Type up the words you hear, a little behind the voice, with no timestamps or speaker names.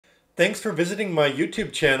Thanks for visiting my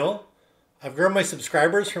YouTube channel. I've grown my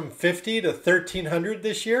subscribers from 50 to 1,300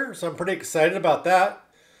 this year, so I'm pretty excited about that.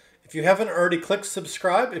 If you haven't already clicked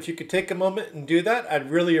subscribe, if you could take a moment and do that, I'd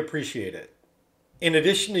really appreciate it. In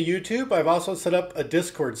addition to YouTube, I've also set up a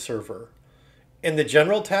Discord server. In the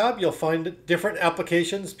General tab, you'll find different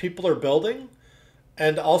applications people are building.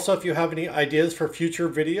 And also, if you have any ideas for future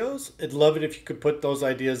videos, I'd love it if you could put those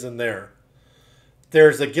ideas in there.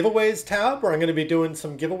 There's a giveaways tab where I'm going to be doing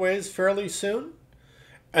some giveaways fairly soon.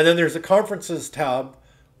 And then there's a conferences tab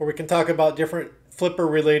where we can talk about different Flipper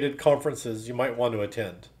related conferences you might want to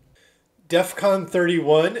attend. DEF CON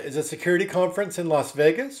 31 is a security conference in Las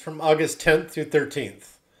Vegas from August 10th through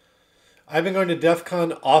 13th. I've been going to DEF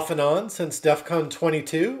CON off and on since DEF CON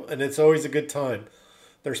 22, and it's always a good time.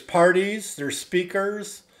 There's parties, there's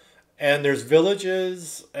speakers, and there's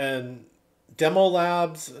villages and demo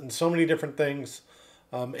labs and so many different things.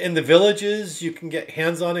 In the villages, you can get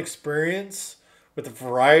hands-on experience with a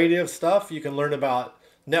variety of stuff. You can learn about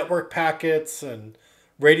network packets and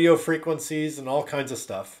radio frequencies and all kinds of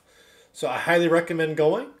stuff. So I highly recommend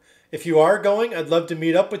going. If you are going, I'd love to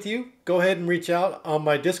meet up with you. Go ahead and reach out on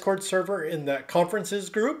my Discord server in the conferences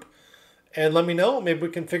group and let me know. Maybe we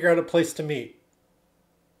can figure out a place to meet.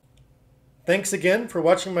 Thanks again for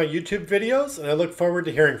watching my YouTube videos, and I look forward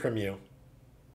to hearing from you.